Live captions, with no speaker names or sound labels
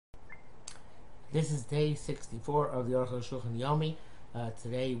This is day 64 of the Aruch Shulchan Yomi.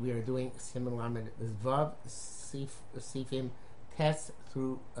 Today we are doing Siman Lamed Vav, Sifim Tes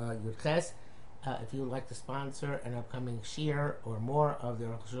through Yud Ches. If you would like to sponsor an upcoming shir or more of the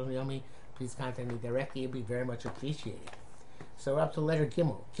Aruch Shulchan Yomi, please contact me directly. It would be very much appreciated. So we're up to letter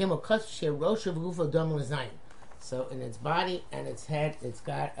Gimel. Gimel Kos Shir Rosh of Gufo Dom L'Zayin. So in its body and its head, its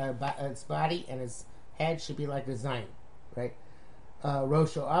body and its head should be like a Zayin, right?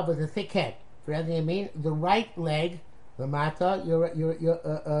 Rosh Av with a thick head. For everything I mean, the right leg, the mata,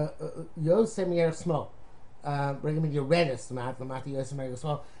 Yosem Yer Small. Bring your reddest, the mata Yosem Yer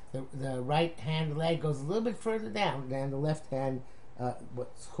Small. The right hand leg goes a little bit further down than the left hand,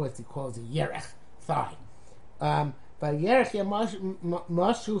 what he calls a yerech, thigh. But yerech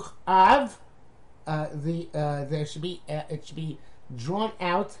Mashuch Av, there should be, it should be drawn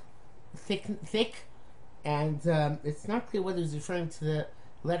out thick, and it's not clear whether he's referring to the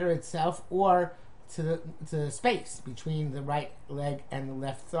letter itself or to the space between the right leg and the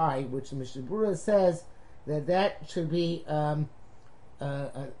left thigh, which the Mishnah Berurah says that should be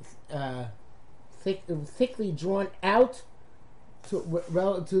thickly drawn out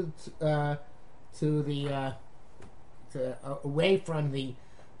away from the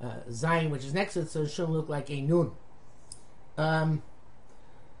Zayin, which is next to it, so it shouldn't look like a nun. Ksas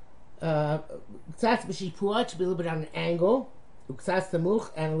b'shipua should be a little bit on an angle. Uksas tamuch,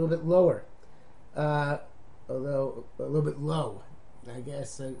 and a little bit lower, although a little bit low. I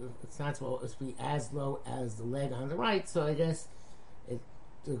guess it's not supposed to be as low as the leg on the right, so I guess it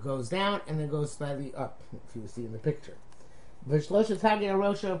goes down and then goes slightly up, if you see in the picture. V'shlosha tagin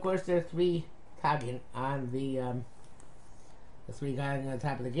arosha, of course, there are three tagin on the three guys on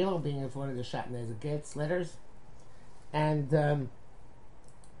top of the gimel, being in front of the shatnez getz letters, and the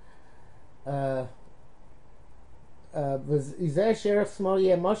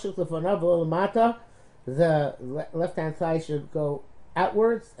left hand side should go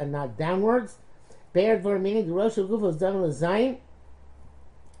outwards and not downwards. Meaning the rosh gufo is done with zayin.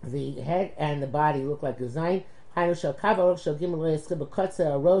 The head and the body look like a zayin. The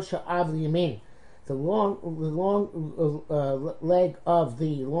long leg of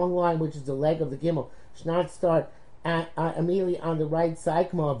the long line, which is the leg of the gimel, should not start immediately on the right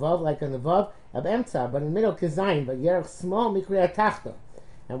side, like on the vav, but in the middle, kizayin, but yerech small mikriya tachta.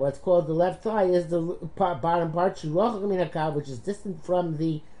 And what's called the left thigh is the bottom part, which is distant from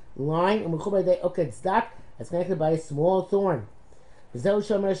the line, it's connected by a small thorn. The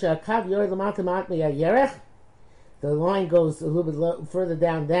line goes a little bit further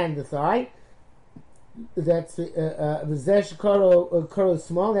down than the thigh. That's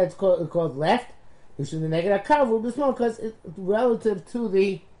small, that's called left. You should make it a kav will be small because relative to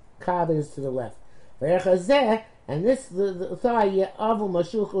the kav is to the left. And this the thigh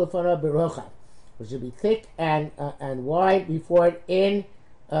which should be thick and wide before it in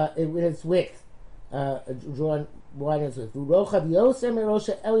its width, drawn wide in its width.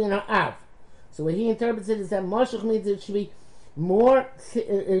 So what he interprets it is that mashuch means it should be more,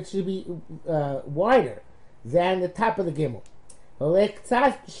 it should be wider than the top of the gimel.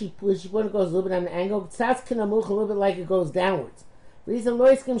 She goes a little bit on an angle. A little bit like it goes downwards. The reason the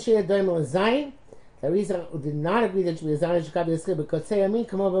reason did not agree that it should be a zayin should be a slip because say amin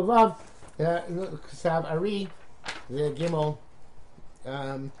come over above ksav ari the gimel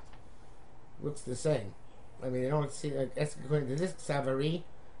looks the same. I mean, I don't see. I guess according to this ksav ari,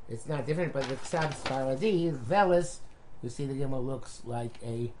 it's not different. But the ksav sfaradi velis, you see the gimel looks like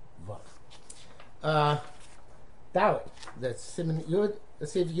a vav. Dalet. That's siman yud.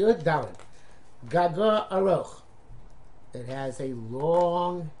 Siv yud dalet. Gaga aroch. It has a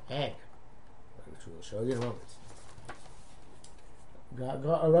long head, which we'll show you in a moment.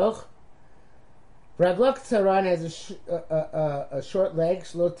 Gaga aroch. Raglok tzaran has a short leg.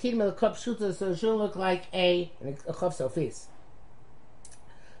 Shlotin melkop shuta, so it shouldn't look like a chaf sofis.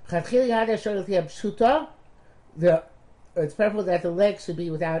 Chatchil yad shouldn't have pshuta. It's preferable that the leg should be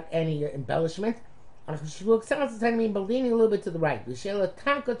without any embellishment. Sounds mean leaning a little bit to the right.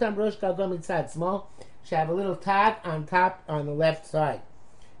 Small. Should have a little tag on top on the left side.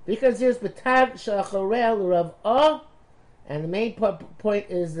 Because there's the tag shalacharel rav, and the main point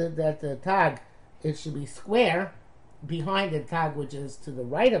is that the tag, it should be square behind the tag, which is to the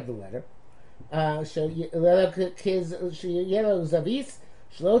right of the letter. Yellow zavis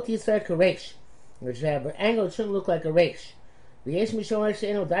shlot yisrael karesh, which have an angle. It shouldn't look like a resh. The yesh mishomar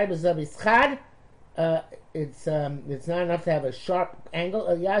she'eno dai b'zavis chad. It's not enough to have a sharp angle.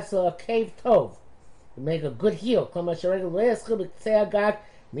 Yasa a cave tov to make a good heel.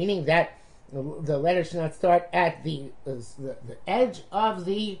 Meaning that the letter should not start at the edge of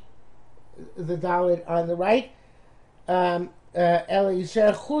the the Dalit on the right. So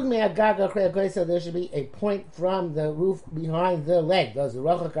there should be a point from the roof behind the leg. Those are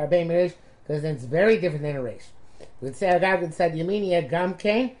Rochak Arbei Merish, because then it's very different than a Reish. We'd say Agag inside Yamini Gam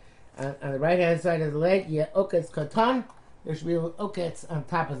Kain. On the right hand side of the leg, you have Oketz Katan. There should be a Oketz on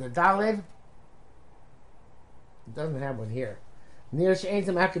top of the Dalit. It doesn't have one here. Near She'en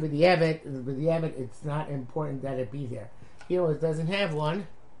Zamaka B'Di'evet, it's not important that it be there. Here it doesn't have one,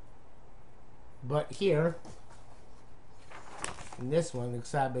 but here, in this one, the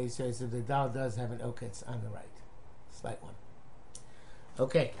Ksabe says that the Dal does have an Oketz on the right. Slight one.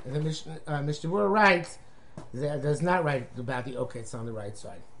 Okay, and the Mishnah writes that does not write about the Oketz on the right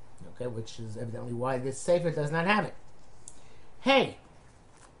side. Okay, which is evidently why this Sefer does not have it. Hey,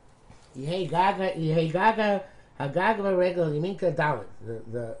 Gaga, Hagaga Regal Yaminka Dalit.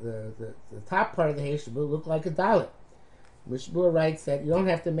 The top part of the Hey should look like a Dalit. Mishnah writes that you don't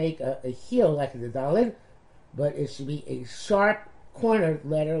have to make a heel like the Dalit, but it should be a sharp cornered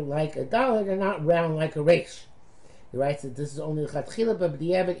letter like a Dalit and not round like a Reish. He writes that this is only a Chatchila, but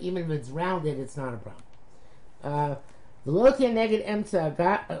B'di'evet, even if it's rounded, it's not a problem. V'lotia neged emtza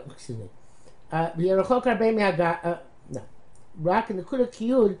excuse me. V'yerochok arbei me'aga, no. Rak in the kuda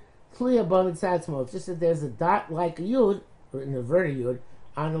kiyud, tluya bo mitzad smo. It's just that there's a dot like a yud, or an inverted yud,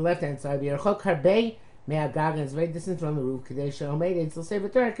 on the left-hand side. V'yerochok arbei me'aga, and it's very distant from the roof. K'dei she'omei, it's still say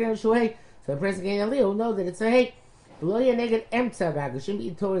v'torah, k'dei shuhei. So a person getting a leo will know that it's a hey. V'lotia neged emtza gag. It shouldn't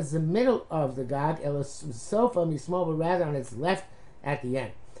be towards the middle of the gag, el sofa mismo, but rather on its left at the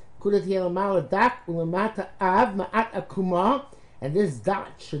end. And this dot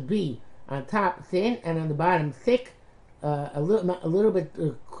should be on top thin and on the bottom thick, a little bit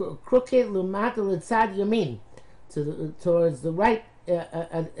crooked, towards the right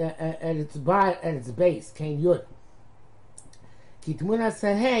at its base. Kain yud.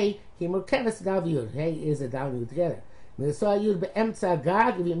 Hey is a dal yud together. If you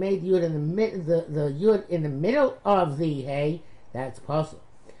made yud in the yud in the middle of the hay, that's possible.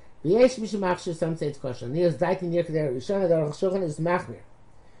 Some say it's kosher. Near's daiti near there. Rishon the Aruch Shulchan is machmir.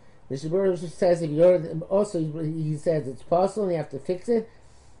 Mishabur says if you're also he says it's possible and you have to fix it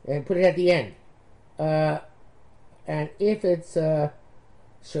and put it at the end. And if it's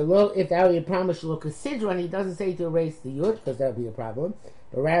shalom, if that would be a problem, shalom kasidron, he doesn't say to erase the yud because that would be a problem,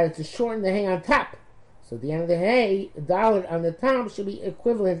 but rather to shorten the hay on top. So at the end of the hay, the dalet on the top should be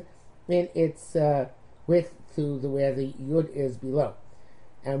equivalent in its width to where the yud is below.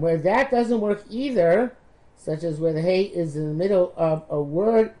 And where that doesn't work either, such as where the hay is in the middle of a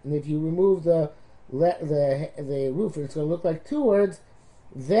word, and if you remove the roof, it's going to look like two words,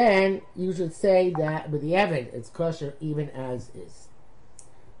 then you should say that with the Evid, it's kosher even as is.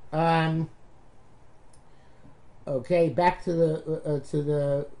 Okay, back to the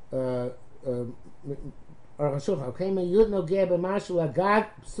Okay,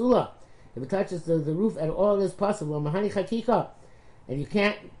 if it touches the roof at all, it is possible. And you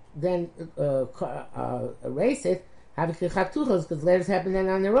can't then erase it, because letters happen then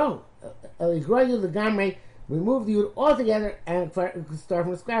on their own. Remove the yud altogether and start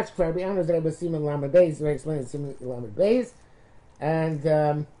from scratch. For be honest, there was Simon Lamed Beis, very explained Simon Lamed Beis, and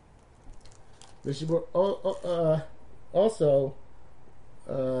there should also,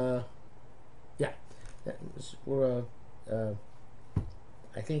 yeah,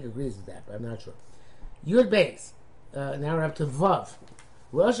 I think agrees with that, but I'm not sure. Yud Beis. Now we're up to Vav.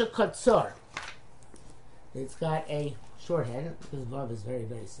 Rosh Katzor. It's got a short head, because Vav is very,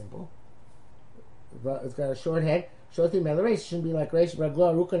 very simple. It's got a short head. Shlotim Melaresh shouldn't be like Reish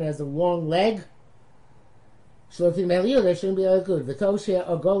Ragla. Rukan has a long leg. Shlotim Meliu, there shouldn't be like good. V'toshia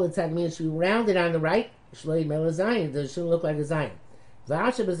Ogol inside means should be rounded on the right. Shlotim Melazayin, there shouldn't look like a Zayin.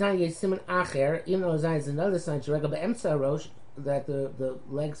 V'asha B'zayin Yesiman Acher, even though Zayin is another sign, Shirega B'emsa Rosh, that the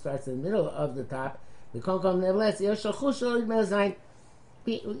leg starts in the middle of the top. You have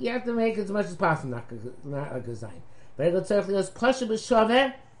to make it as much as possible, not like a sign. The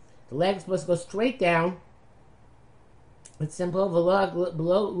leg's supposed to go straight down. It's simple.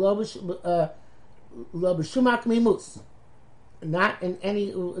 Not in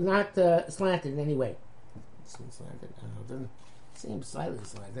any, not slanted in any way. It seems slanted. I don't know. It doesn't seem slightly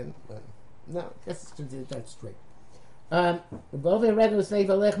slanted, but no, I guess it's considered that straight. And the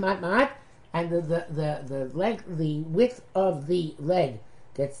leg, the width of the leg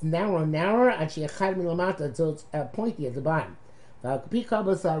gets narrower and narrower until it's pointy at the bottom.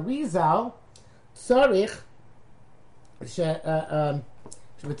 Rizal tzorich betfilin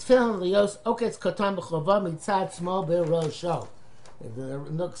lios oketz katan b'chlova mitzad small b'rosho. The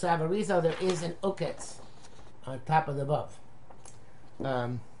Nuksav Rizal, there is an oketz on top of the above.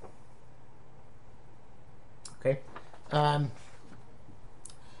 Okay.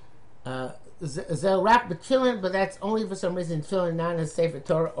 Zel rak b'tefillin, but that's only for some reason tefillin, not in a Sefer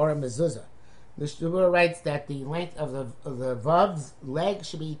Torah or a mezuzah. The Shtabur writes that the length of the vav's leg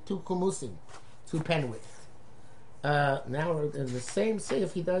should be 2 kumusim, 2 pen width. Now in the same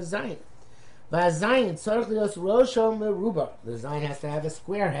if he does zayin. V'azayin tzarich lios rosho meruba. The zayin has to have a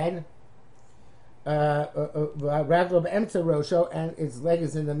square head. Raglo b'emtza rosho, and its leg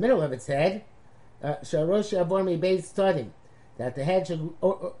is in the middle of its head. Sharosh yavor mi beis studim. That the head should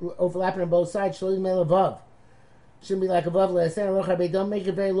overlap on both sides. Shouldn't be like a vav. Don't make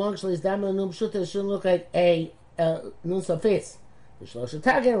it very long. It shouldn't look like a nun safis. The shlosha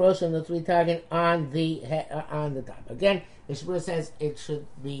tagin, rosh, and the 3 tagin on the top. Again, the Shibur says it should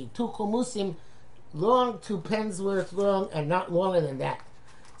be 2 kumusim long, 2 pens worth long, and not longer than that.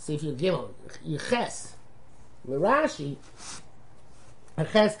 See if you gimel yiches l'Rashi a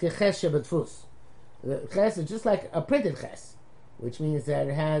ches keches shebetfus. The ches is just like a printed ches, which means that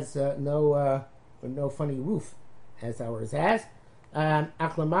it has no funny roof, as ours has.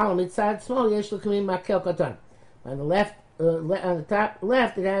 Aklamal mitzad small yesh l'kamim makel katan. On the left, on the top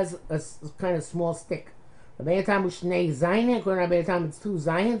left, it has a kind of small stick. Rabbeinu Tam ushnei zayin. According to Rabbeinu Tam, it's 2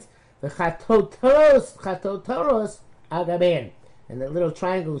 zayins. The chatotoros agaben, and the little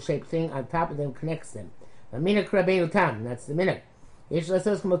triangle-shaped thing on top of them connects them. The minak Rabbeinu Tam. That's the minak. Yesh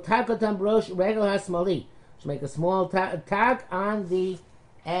l'sos k'motakotam brosh regel hasmali. Should make a small tag on the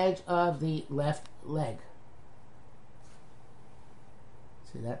edge of the left leg.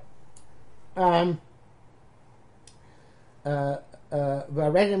 See that? And the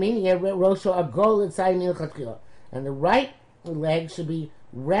right leg should be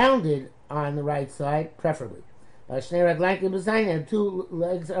rounded on the right side, preferably. And 2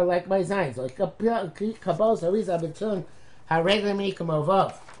 legs are like my signs. Like kabos ariza betun haregami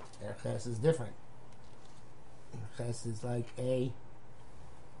kamovov. Ches is different. Ches is like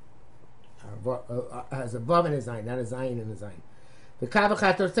has a vav in a zayin, not a zayin in a zayin. The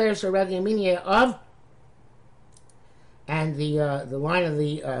kavachat torter sharegami of. And the line of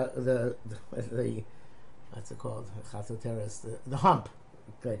the what's it called? The hump,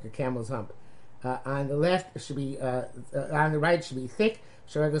 like a camel's hump. On the left should be on the right should be thick.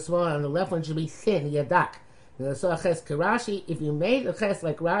 Small. On the left one should be thin. Yadak. So a ches karashi. If you made a ches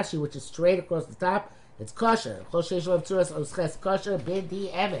like Rashi, which is straight across the top, it's kosher. Kosher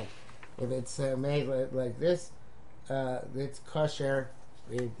b'di evet. If it's made like this, it's kosher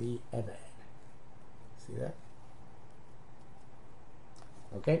b'di evet. See that?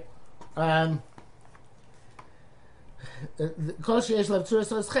 Okay. And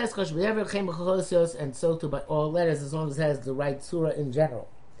so too by all letters, as long as it has the right surah in general.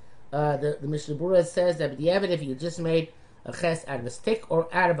 The Mishnah Berurah says that if you just made a ches out of a stick or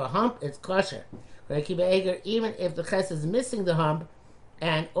out of a hump, it's kosher. Even if the ches is missing the hump,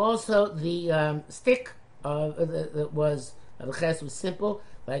 and also the stick of the ches was simple,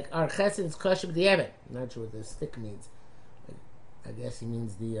 like our ches is kosher b'di'evet. I'm not sure what the stick means. I guess he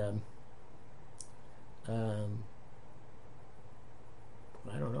means the I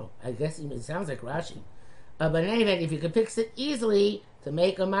don't know. I guess it sounds like Rashi. But in any event, if you can fix it easily to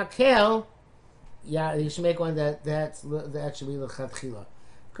make a makel, yeah, you should make one that should be the chatchila.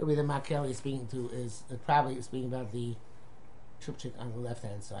 Could be the makel he's speaking to is probably speaking about the chupchik on the left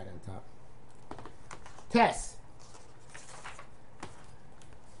hand side on top. Tess.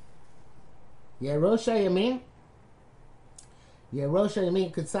 Yerosha Yamin. Yerosha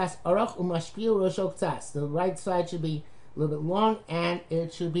Yamin Ktsas Arach Umashpil Rosho Ktsas. The right side should be a little bit long and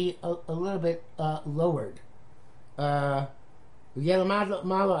it should be a little bit lowered. Malo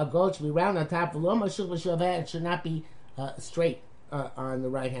a gold should be round on top. It should not be straight on the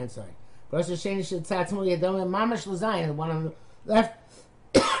right hand side. The one on the left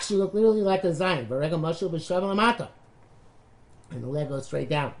should look literally like a zayin. And the leg goes straight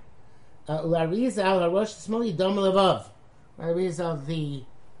down. Arizal the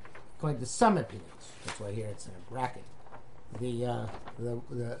according to some opinions. That's why here it's in a bracket. The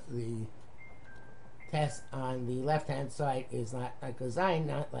test on the left hand side is not like a zayin,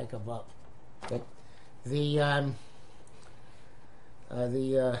 not like a vav. Okay. The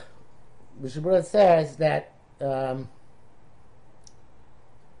Mishnah Berurah says that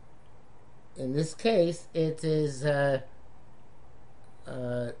in this case it is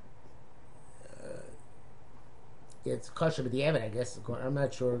it's kosher b'di'evet, I guess. I'm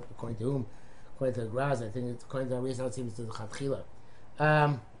not sure according to whom. According to the Graz, I think it's according to the reason it seems to the Chatchila.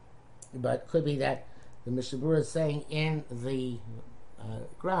 But it could be that the Mishnah Berurah is saying in the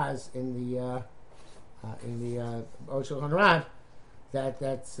Graz, in the Shulchan Aruch,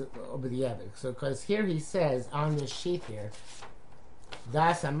 that's over the Evid. So, because here he says on this sheet here,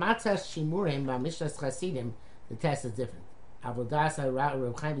 Das Amatzas Shimurim by Mishnas Chasidim, the test is different. Avodas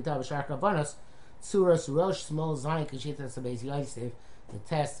Reb Chaim Vital B'Shar Kavanos, Tzuras Rosh Small Zayin Kashitas Beis Yosef. The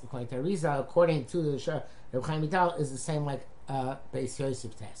test, according to Arizal, according to the Reb Chaim Vital, is the same like Beis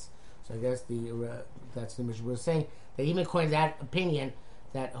Yosef test. So I guess that's the Mishnah was saying that even according to that opinion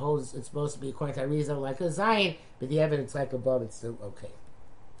that holds it's supposed to be according to Arizal like a Zayin, but the evidence like above it's still okay.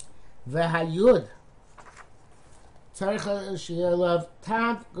 V'hayud. She love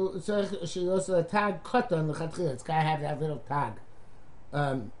tag. She also tag cotton the chatchila. It's gotta have that little tag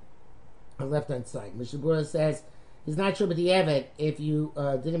on the left hand side. Mishabura says he's not sure, but the Eved if you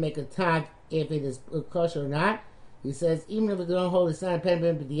didn't make a tag if it is kosher or not. He says even if it don't hold, it's not a pen,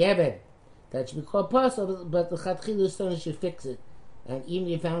 but the Eved that should be called possible. But the chatchila stone should fix it, and even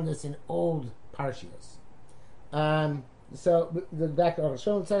if you found this in old parshios. So the back of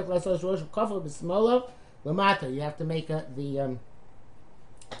Shon says let's rosh kafel b'smolo. Lamata, you have to make it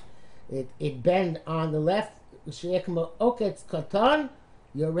bend on the left. Sheyekmo oketz katan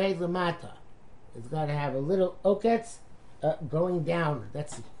yorei lamata. It's got to have a little oketz going down.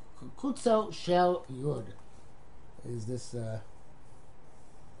 That's kutzo shel yud. Is this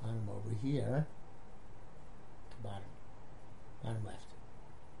bottom over here? Bottom left.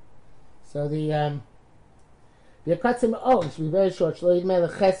 So the katzim it should be very short. Shlo yidmei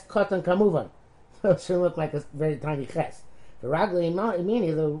leches katan kamuvan. It shouldn't look like a very tiny ches. The ragli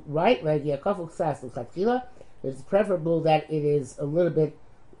meaning the right leg, yakafuk sas l'chatchila. It's preferable that it is a little bit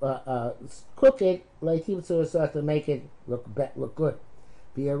crooked, like to make it look good.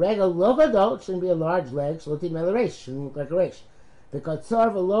 Be a regular logadol, it shouldn't be a large leg. Shlotim el shouldn't look like a resh. The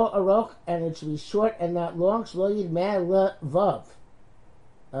katzar v'lo aroch, and it should be short and not long. Shlo yidmei levav.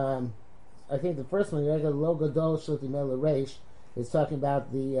 I think the first one, regular logadol shlotim el resh, is talking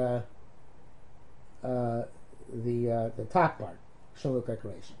about the top part shouldn't look like a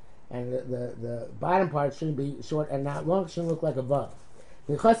resh, and the bottom part shouldn't be short and not long. Shouldn't look like a vav.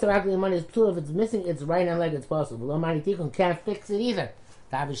 Because the ragli money is too. If it's missing its right hand leg, it's possible. Lo mani tikun can't fix it either.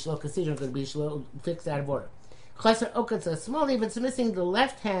 Tavi shlo considered could be fixed out of order. Chaser oketz a small. If it's missing the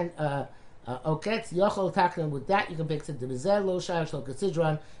left hand oketz yochol taklim with that you can fix it. The bezel lo shayach shlo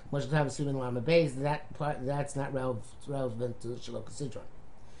considron much have a siman lama beis. That part that's not relevant to shlo considron.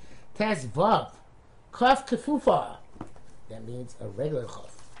 Tes vav. Kaf kefufa. That means a regular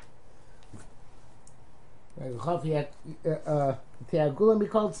chaf. Regular chaf, te'agulam be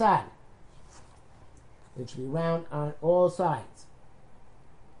called sad. It should be round on all sides.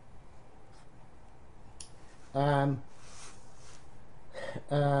 It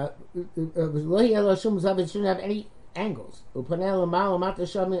shouldn't have any angles. And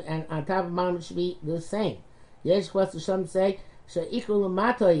on top of bottom it should be the same. Yesh question some say you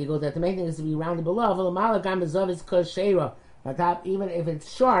go that the main thing is to be rounded below. On top, even if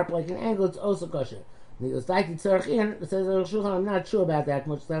it's sharp like an angle, it's also kosher. It says I'm not sure about that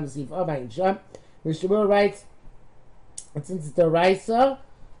much time to see if Mr. Moore writes, and since it's the raisa,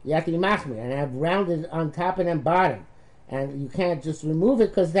 you have to be machmir and have rounded on top and then bottom, and you can't just remove it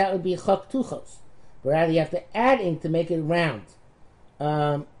because that would be chok tuchos. But rather you have to add ink to make it round,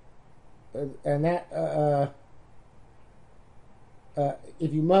 and that.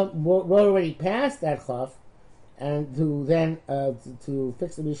 If you were already past that chaf, and to then to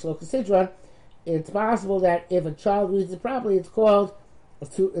fix the Mishloka Sidron, it's possible that if a child reads it properly, it's called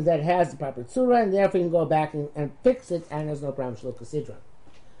that has the proper tzura, and therefore you can go back and fix it, and there's no problem Mishloka Sidron.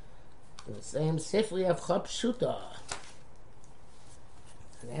 The same sifri of chaf shuta,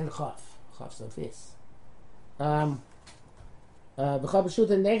 and chaf sofis. The chaf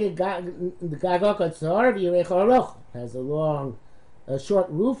shuta neged the gagok atzar v'yirech aroch has a short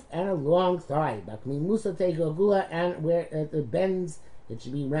roof and a long thigh. Musa tegagula, and where it bends, it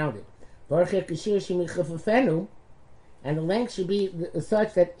should be rounded. And the length should be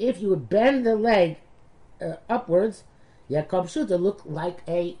such that if you would bend the leg upwards, Yakov look like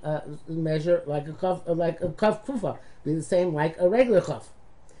a measure like a kaf kufa, be the same like a regular kaf.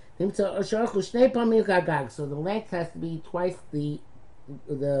 So the length has to be twice the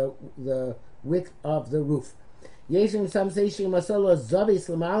width of the roof. Some say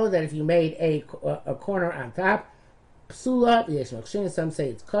that if you made a corner on top, psula. Some say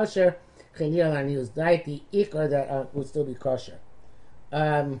it's kosher. The ikar that would still be kosher.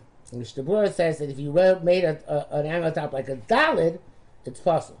 Mishnah Berurah says that if you made an angle on top like a dalid, it's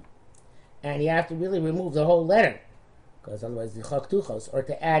possible, and you have to really remove the whole letter because otherwise the chok tuchos, or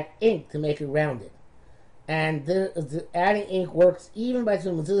to add ink to make it rounded. And the adding ink works even by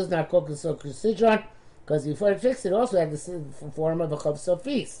some mezuzahs not called sidron, because before it fixed it also had the form of a chav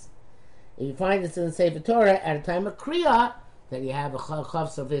sofis. If you find this in the Sefer Torah at a time of Kriya, that you have a chav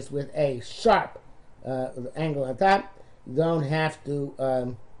sofis with a sharp angle on top, you don't have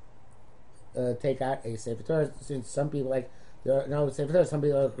to take out a Sefer Torah, since some people like, no Sefer Torah, some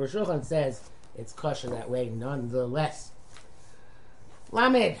people like Rosh Hashanah says it's kosher that way nonetheless.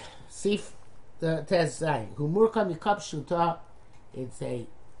 Lamed, Sif Tez Zayin, Humurka Mikap Shuta, it's a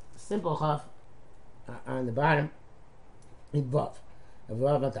simple chaf on the bottom, in Vav. A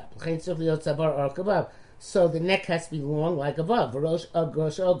Vav on top. So the neck has to be long like a Vav. Rosh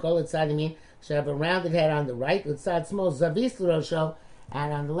Gosho, Golet Sadimin, should have a rounded head on the right, with side small Zavis Rosho,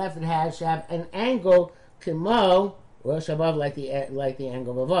 and on the left it has should have an angle, Kimo, Rosh Above, like the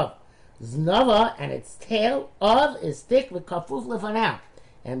angle of Vav. Znova, and its tail of is thick with kafuf lefanah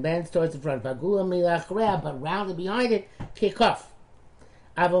and bends towards the front. Vagula milachrea, but rounded behind it, kick off.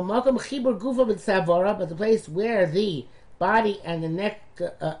 Avomakom chibur gufa b'tzavora, but the place where the body and the neck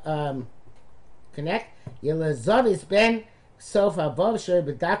connect, yelazavis ben sof above shir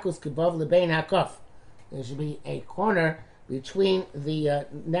b'dakus kibov lebein hakof. There should be a corner between the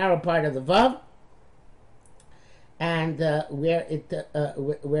narrow part of the vav and where it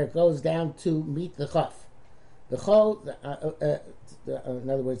goes down to meet the chaf. The chol, in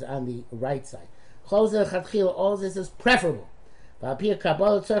other words, on the right side. All this is preferable. According to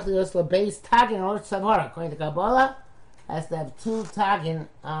Kabbalah, has to have 2 tagin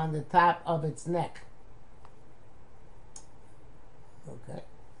on the top of its neck. Okay.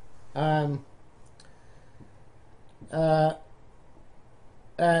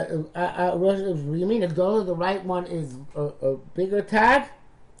 You mean the right one is a bigger tag,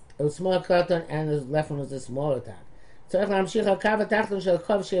 a smaller katan, and the left one is a smaller tag.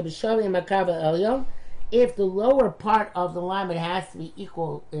 If the lower part of the lamed has to be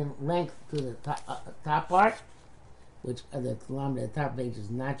equal in length to the top part, which the lamed at the top page is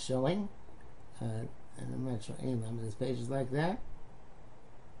not showing, and I'm not sure any lamed this page is like that.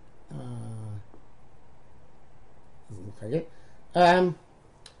 Doesn't look like it.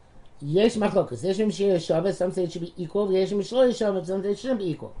 Yesh machlokas. Yesh mishir shabbos. Some say it should be equal. Yesh mishlo shabbos. Some say it shouldn't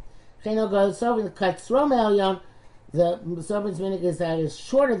be equal. Cheno goes so in the katzrom elyon. The serpent's minig is that is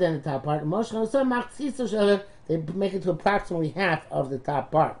shorter than the top part. Moshel so machzitzo shabbos. They make it to approximately half of the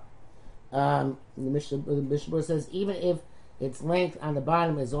top part. The Mishnah says even if its length on the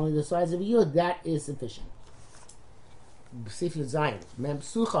bottom is only the size of a yud, that is sufficient. Sifyud Zion mem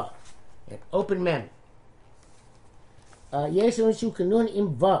sucha, an open mem.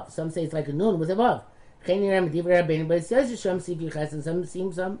 Some say it's like a nun with a vav. Some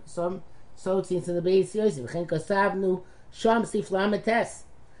seem some so it seems in the Beis Yosef.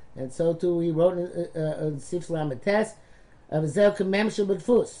 And so too we wrote in Sif Lametes of Zel Mem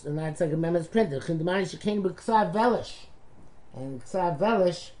Shabbatfus, and that's like a mem is printed. And Ksav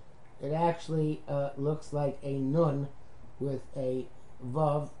Velish, it actually looks like a nun with a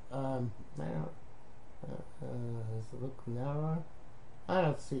vav. Does it look narrower? I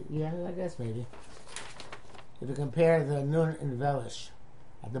don't see. Yeah, I guess maybe. If you compare the nun and velish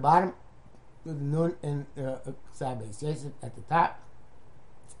at the bottom, the nun and Ksabes Yosef at the top,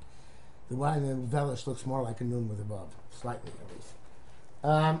 the one in the velish looks more like a nun with a vav, slightly at least.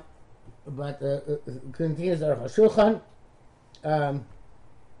 But continues our Shulchan.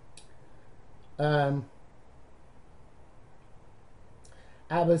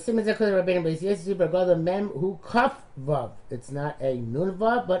 It's not a nun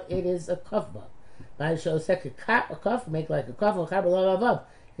vav, but it is a kaf vav. I show second a kaf, make like a kaf,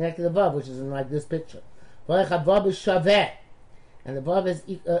 connect to the vav, which is in like this picture. And the vav is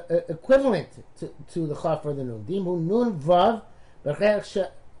equivalent to the kaf or the nun. Dimu nun vav,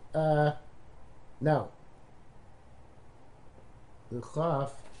 no. The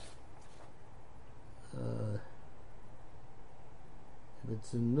kaf. If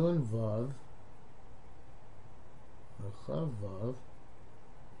it's a nun vav or chav vav,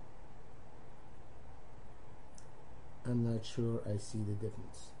 I'm not sure I see the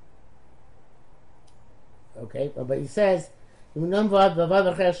difference. Okay, but he says nun vav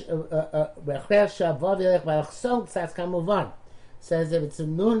says if it's a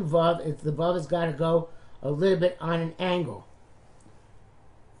nun vav, the vav has got to go a little bit on an angle.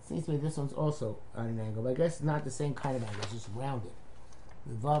 Seems to me this one's also on an angle, but I guess not the same kind of angle, it's just rounded.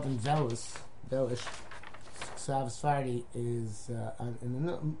 The vav in velish, Ksav Sfardi is in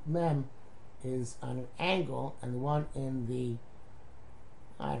the mem is on an angle, and the one in the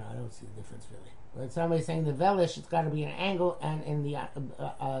I don't see the difference really. But somebody's saying the velish it's got to be an angle, and in the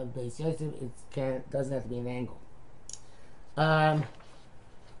Beis Yosef it doesn't have to be an angle.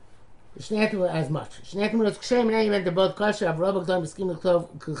 Shnei as much. Shnei Tmuros Kshem and Amen to both kosher. Avrobak Dom Skim Klov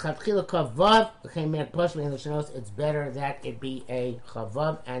Kchatchila Kav Vav. Chem Mer Poshli in the Shanos. It's better that it be a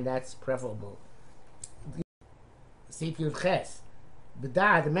Chavav, and that's preferable. Sif Yud Ches.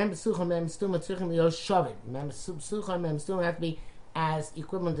 B'da the Mem Besucha Mem Stuma Tzrichim Liyos Shovin. Mem Besucha Mem Stuma have to be as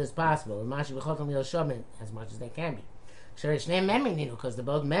equivalent as possible. Mashi B'chotam Liyos Shovin as much as they can be. Sherish Shnei Memininu because they're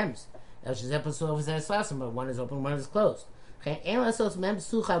both Mems. El Shazep Besucha V'zeh Slasim, but one is open, one is closed. I'm sorry. You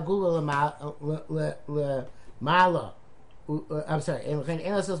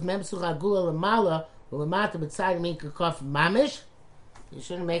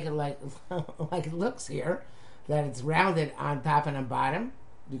shouldn't make it like like it looks here, that it's rounded on top and on bottom,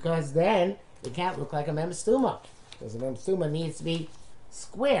 because then it can't look like a memstuma. Because a memstuma needs to be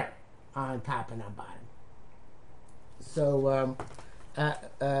square on top and on bottom. So.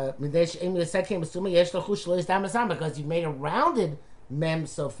 Because you made a rounded mem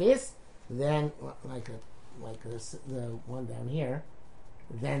sophist, then like this, the one down here,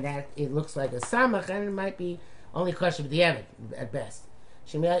 then that it looks like a samach, and it might be only kosher the evid at best.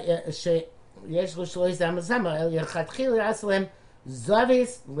 So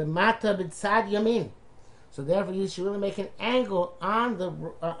therefore, you should really make an angle on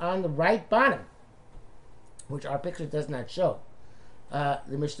the right bottom, which our picture does not show.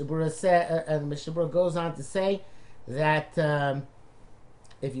 The Mishnah Berurah goes on to say that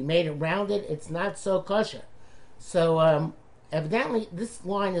if you made it rounded, it's not so kosher. So evidently, this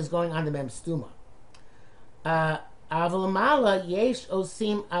line is going on the mem stuma. Avalamala yesh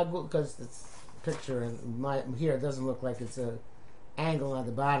osim agul, because this picture here doesn't look like it's an angle on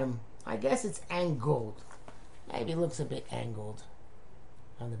the bottom. I guess it's angled. Maybe it looks a bit angled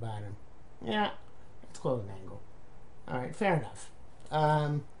on the bottom. Yeah, let's call it an angle. All right, fair enough.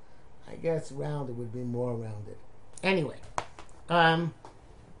 I guess rounded would be more rounded. Anyway, Alamal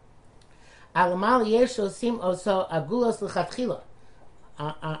yesho sim also agulos lechatchila.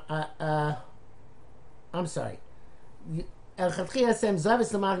 I'm sorry. El chatchila sem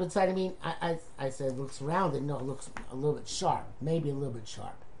zavis lamad b'tzad. I mean, I said it looks rounded. No, it looks a little bit sharp. Maybe a little bit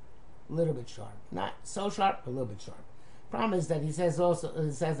sharp. A little bit sharp. Not so sharp, but a little bit sharp. Problem is that he says on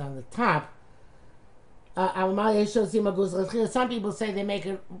the top. Some people say they make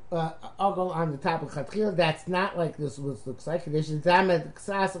it ogle on the top of chatchila. That's not like this looks like. That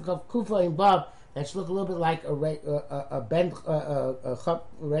should look a little bit like a regular chaf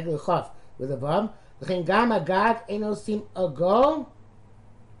with a vav.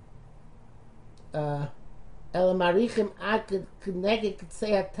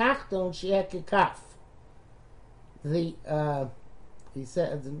 He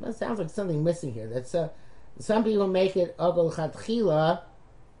said it sounds like something missing here. That's some people make it ogol chatchila,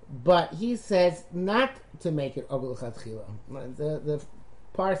 but he says not to make it ogol chatchila. The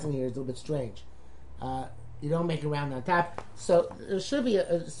parsing here is a little bit strange. You don't make it round on top, so there should be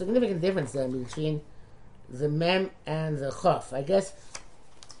a significant difference then between the mem and the chaf. I guess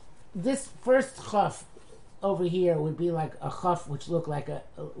this first chaf over here would be like a chaf which look like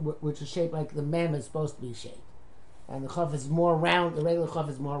which is shaped like the mem is supposed to be shaped. And the chaf is more round. The regular chaf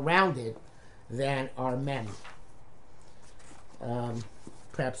is more rounded than our mem,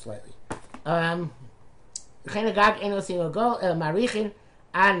 perhaps slightly. That's why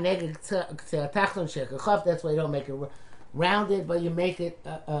you don't make it rounded, but you make it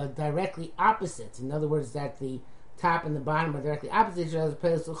directly opposite. In other words, that the top and the bottom are directly opposite each other, as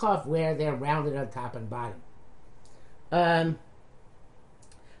opposed to chaf, where they're rounded on top and bottom. The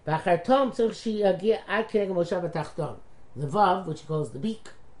vav, which he calls the beak,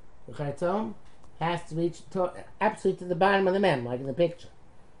 the chartom, has to reach absolutely to the bottom of the mem, like in the picture.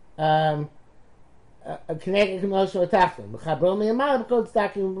 Connected commotion with tachton.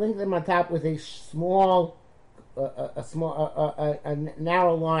 Link them on top with a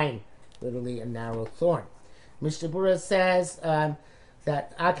narrow line, literally a narrow thorn. Mishnah Berurah says that the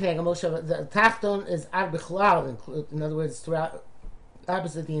tachton is ad bichlal, in other words, throughout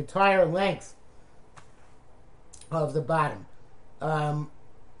opposite the entire length of the bottom,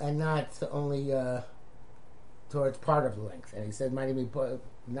 and not only towards part of the length. And he said,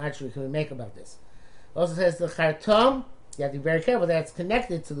 not sure can we make about this. Also says the chartom, you have to be very careful that it's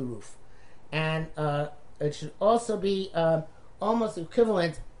connected to the roof, and it should also be almost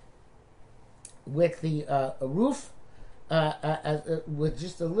equivalent with the roof, with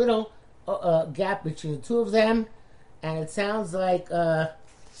just a little gap between the two of them. And it sounds like he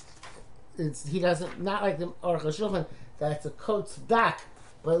doesn't, not like the Aruch HaShulchan, that it's a coat dak,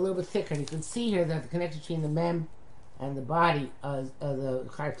 but a little bit thicker. And you can see here that the connection between the mem and the body, the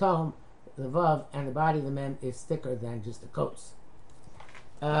chartom, the vav, and the body of the mem is thicker than just the coats.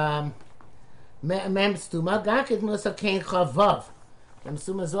 Mem stuma gankit musa kain chavav. Mem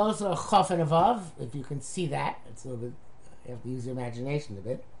stuma is also a chav and a vav. If you can see that, it's a little bit. You have to use your imagination a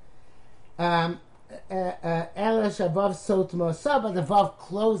bit. Ela shavav sotmo sub, but the vav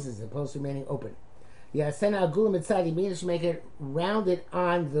closes as opposed to remaining open. Yasena agula mitzad yamin should make it rounded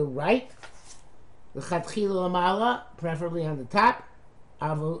on the right. The chatchila lamala, preferably on the top.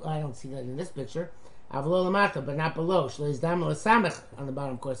 I don't see that in this picture. Avlo lamata, but not below. Shleiz dam l'samech on the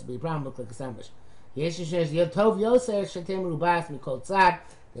bottom, of course, would be a problem. Look like a sandwich. Yeshishes yotov yoser shetem rubas mikol tzad.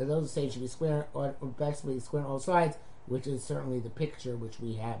 There are those who say it should be square, or basically square on all sides, which is certainly the picture which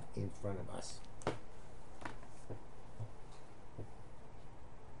we have in front of us.